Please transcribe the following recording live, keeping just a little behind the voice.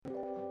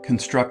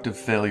Constructive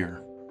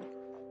failure.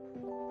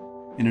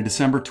 In a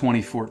December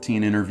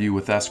 2014 interview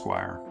with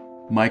Esquire,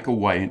 Micah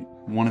White,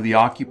 one of the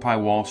Occupy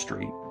Wall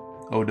Street,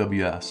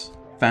 OWS,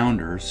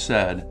 founders,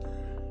 said,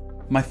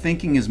 "My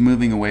thinking is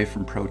moving away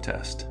from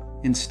protest.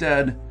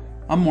 Instead,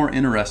 I'm more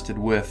interested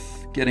with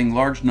getting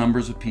large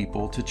numbers of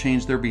people to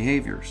change their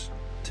behaviors,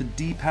 to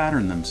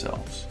de-pattern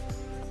themselves."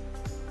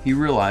 He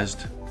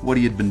realized what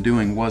he had been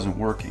doing wasn't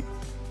working.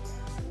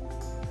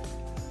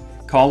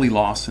 Kali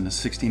Lawson is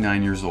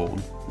 69 years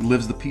old and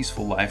lives the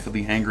peaceful life of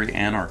the angry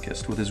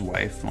anarchist with his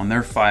wife on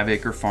their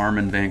 5-acre farm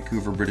in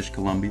Vancouver, British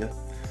Columbia.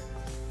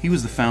 He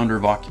was the founder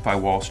of Occupy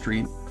Wall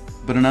Street,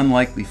 but an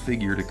unlikely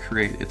figure to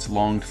create its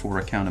longed-for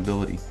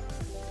accountability.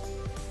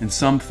 In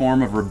some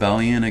form of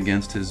rebellion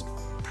against his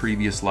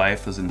previous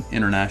life as an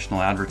international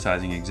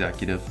advertising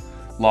executive,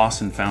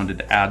 Lawson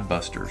founded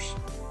Adbusters,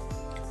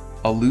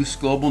 a loose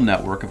global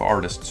network of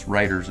artists,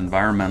 writers,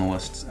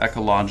 environmentalists,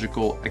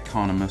 ecological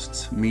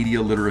economists,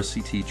 media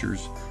literacy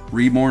teachers,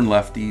 reborn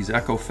lefties,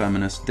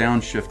 ecofeminists,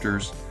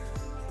 downshifters,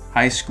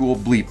 high school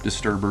bleep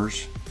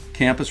disturbers,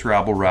 campus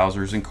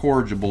rabble-rousers,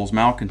 incorrigibles,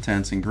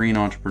 malcontents, and green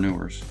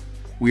entrepreneurs.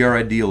 We are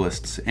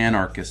idealists,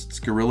 anarchists,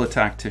 guerrilla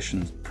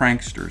tacticians,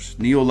 pranksters,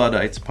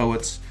 neo-Luddites,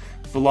 poets,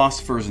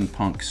 philosophers, and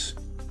punks.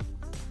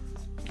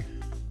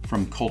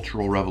 From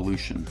Cultural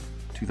Revolution,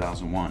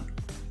 2001.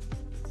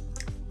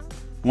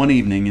 One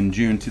evening in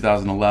June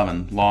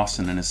 2011,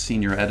 Lawson and his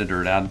senior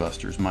editor at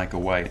Adbusters, Micah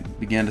White,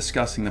 began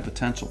discussing the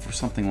potential for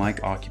something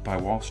like Occupy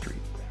Wall Street.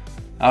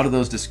 Out of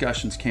those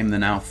discussions came the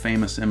now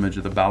famous image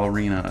of the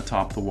ballerina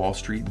atop the Wall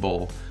Street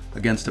Bull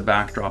against a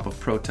backdrop of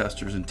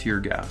protesters and tear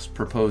gas,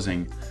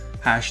 proposing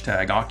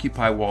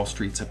 #Occupy Wall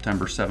Street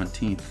September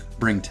 17th,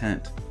 bring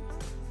tent.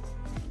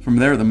 From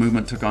there, the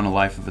movement took on a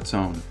life of its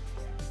own.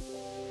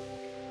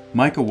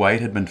 Micah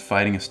White had been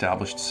fighting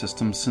established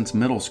systems since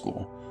middle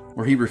school,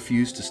 where he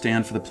refused to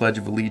stand for the Pledge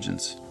of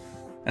Allegiance.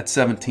 At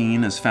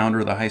 17, as founder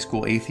of the High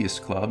School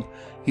Atheist Club,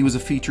 he was a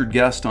featured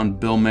guest on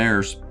Bill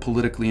Maher's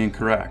Politically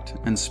Incorrect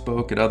and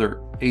spoke at other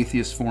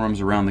atheist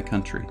forums around the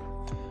country.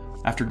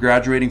 After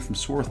graduating from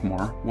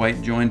Swarthmore,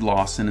 White joined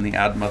Lawson in the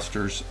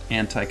Adbusters'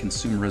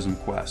 anti-consumerism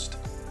quest.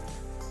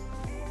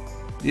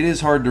 It is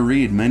hard to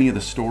read many of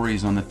the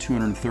stories on the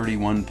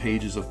 231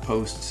 pages of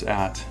posts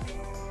at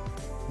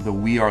the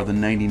We Are the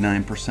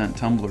 99%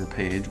 Tumblr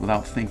page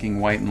without thinking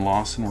White and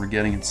Lawson were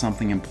getting at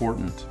something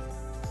important.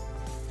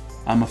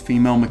 "I'm a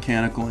female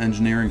mechanical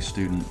engineering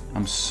student.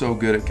 I'm so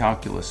good at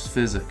calculus,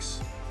 physics,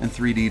 and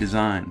 3D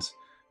designs.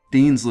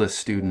 Dean's List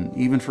student,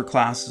 even for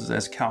classes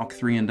as Calc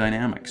 3 and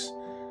Dynamics.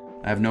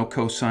 I have no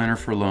cosigner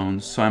for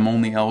loans, so I'm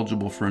only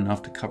eligible for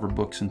enough to cover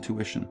books and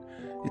tuition.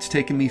 It's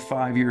taken me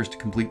 5 years to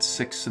complete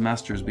 6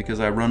 semesters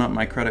because I run up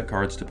my credit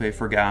cards to pay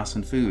for gas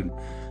and food,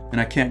 and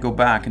I can't go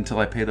back until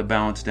I pay the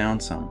balance down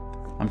some.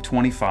 I'm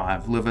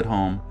 25, live at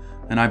home,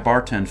 and I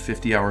bartend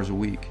 50 hours a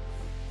week.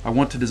 I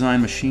want to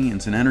design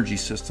machines and energy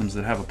systems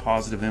that have a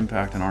positive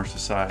impact on our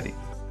society."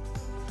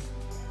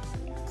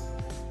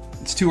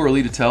 It's too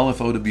early to tell if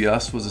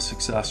OWS was a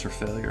success or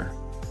failure,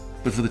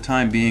 but for the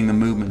time being, the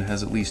movement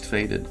has at least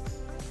faded.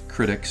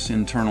 Critics,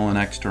 internal and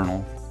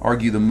external,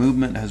 argue the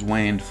movement has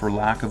waned for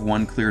lack of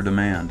one clear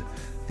demand,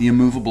 the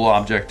immovable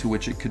object to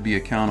which it could be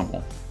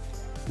accountable.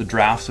 The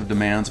drafts of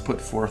demands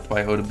put forth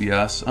by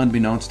OWS,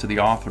 unbeknownst to the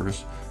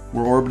authors,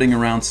 were orbiting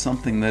around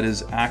something that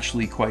is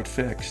actually quite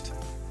fixed.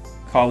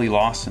 Kali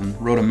Lawson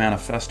wrote a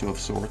manifesto of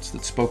sorts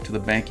that spoke to the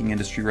banking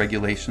industry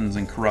regulations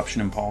and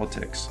corruption in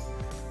politics.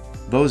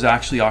 Those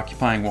actually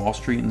occupying Wall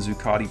Street and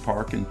Zuccotti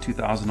Park in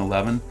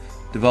 2011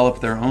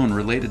 developed their own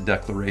related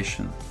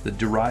declaration that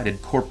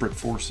derided corporate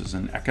forces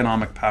and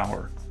economic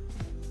power.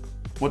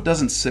 What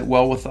doesn't sit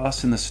well with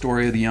us in the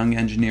story of the young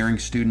engineering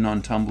student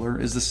on Tumblr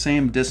is the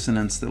same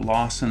dissonance that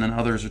Lawson and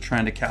others are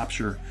trying to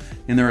capture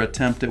in their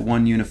attempt at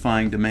one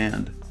unifying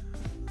demand.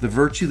 The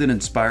virtue that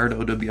inspired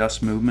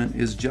OWS movement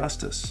is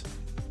justice,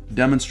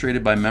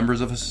 demonstrated by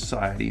members of a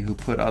society who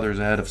put others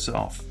ahead of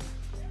self.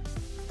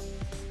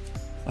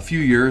 A few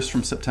years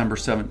from September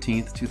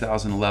 17th,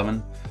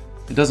 2011,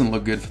 it doesn't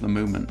look good for the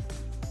movement.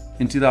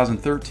 In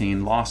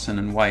 2013, Lawson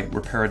and White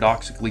were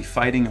paradoxically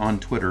fighting on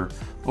Twitter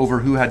over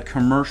who had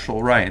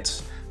commercial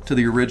rights to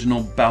the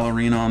original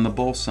ballerina on the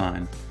bull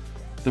sign.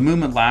 The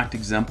movement lacked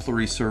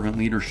exemplary servant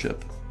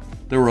leadership.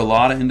 There were a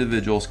lot of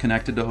individuals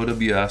connected to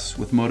OWS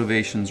with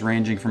motivations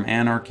ranging from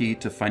anarchy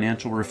to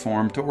financial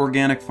reform to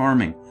organic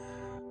farming,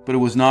 but it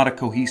was not a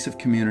cohesive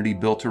community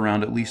built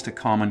around at least a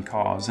common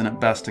cause and at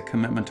best a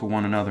commitment to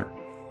one another.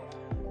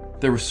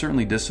 There was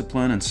certainly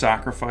discipline and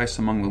sacrifice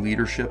among the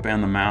leadership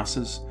and the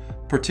masses,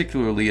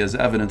 particularly as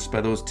evidenced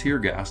by those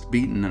tear-gassed,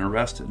 beaten, and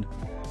arrested.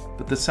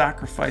 But the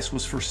sacrifice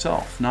was for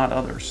self, not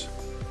others.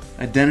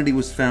 Identity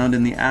was found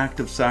in the act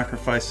of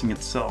sacrificing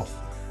itself,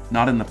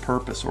 not in the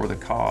purpose or the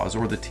cause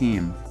or the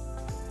team.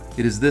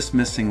 It is this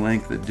missing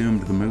link that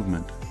doomed the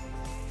movement.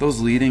 Those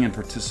leading and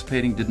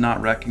participating did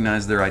not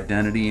recognize their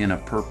identity in a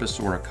purpose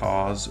or a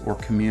cause or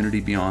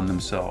community beyond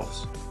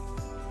themselves.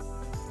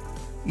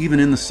 Even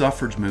in the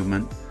suffrage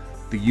movement,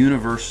 the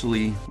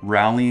universally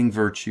rallying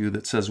virtue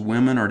that says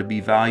women are to be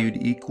valued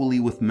equally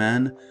with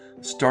men,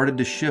 started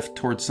to shift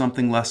towards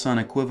something less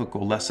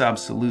unequivocal, less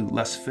absolute,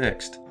 less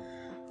fixed.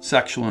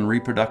 Sexual and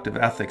reproductive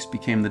ethics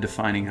became the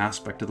defining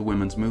aspect of the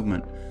women's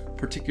movement,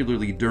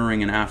 particularly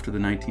during and after the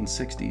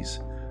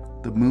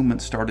 1960s. The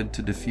movement started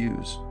to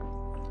diffuse.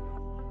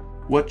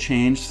 What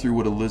changed through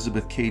what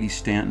Elizabeth Cady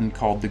Stanton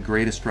called the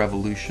greatest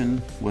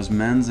revolution was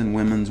men's and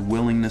women's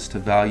willingness to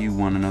value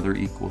one another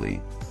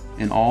equally,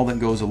 and all that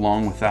goes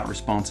along with that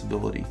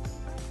responsibility.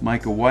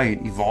 Micah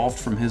White evolved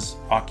from his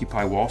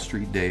Occupy Wall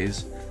Street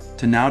days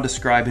to now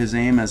describe his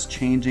aim as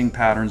changing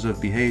patterns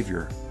of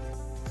behavior.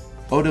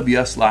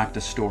 OWS lacked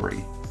a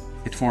story.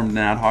 It formed an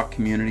ad hoc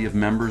community of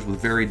members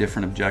with very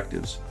different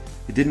objectives.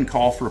 It didn't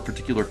call for a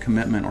particular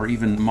commitment or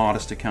even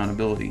modest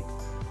accountability.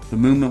 The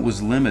movement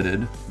was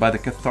limited by the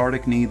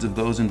cathartic needs of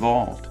those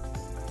involved.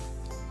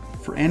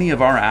 For any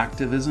of our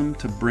activism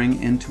to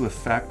bring into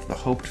effect the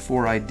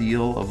hoped-for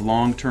ideal of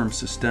long-term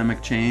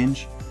systemic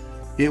change,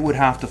 it would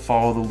have to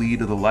follow the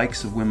lead of the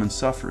likes of women's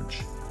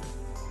suffrage.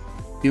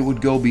 It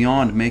would go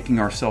beyond making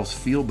ourselves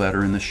feel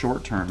better in the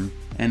short term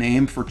and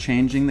aim for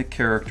changing the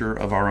character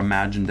of our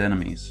imagined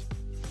enemies.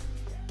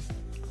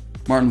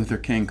 Martin Luther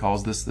King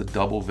calls this the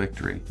double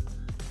victory.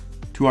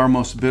 To our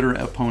most bitter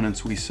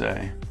opponents we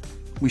say,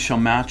 we shall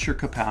match your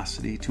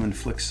capacity to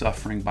inflict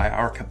suffering by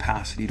our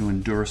capacity to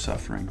endure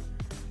suffering.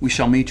 We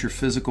shall meet your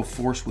physical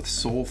force with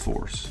soul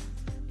force.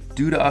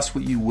 Do to us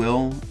what you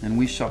will, and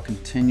we shall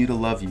continue to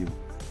love you.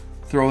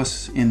 Throw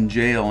us in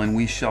jail, and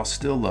we shall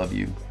still love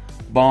you.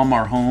 Bomb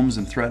our homes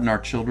and threaten our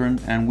children,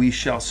 and we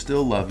shall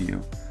still love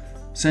you.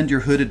 Send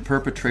your hooded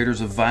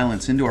perpetrators of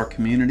violence into our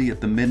community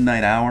at the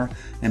midnight hour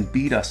and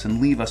beat us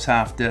and leave us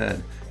half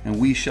dead, and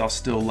we shall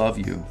still love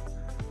you.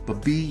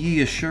 But be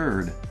ye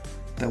assured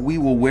that we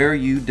will wear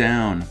you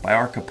down by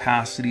our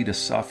capacity to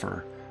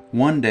suffer.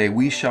 One day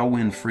we shall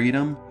win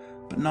freedom,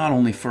 but not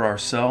only for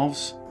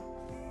ourselves.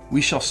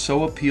 We shall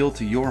so appeal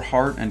to your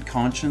heart and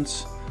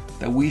conscience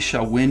that we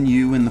shall win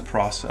you in the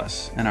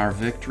process, and our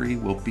victory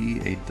will be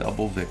a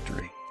double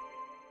victory.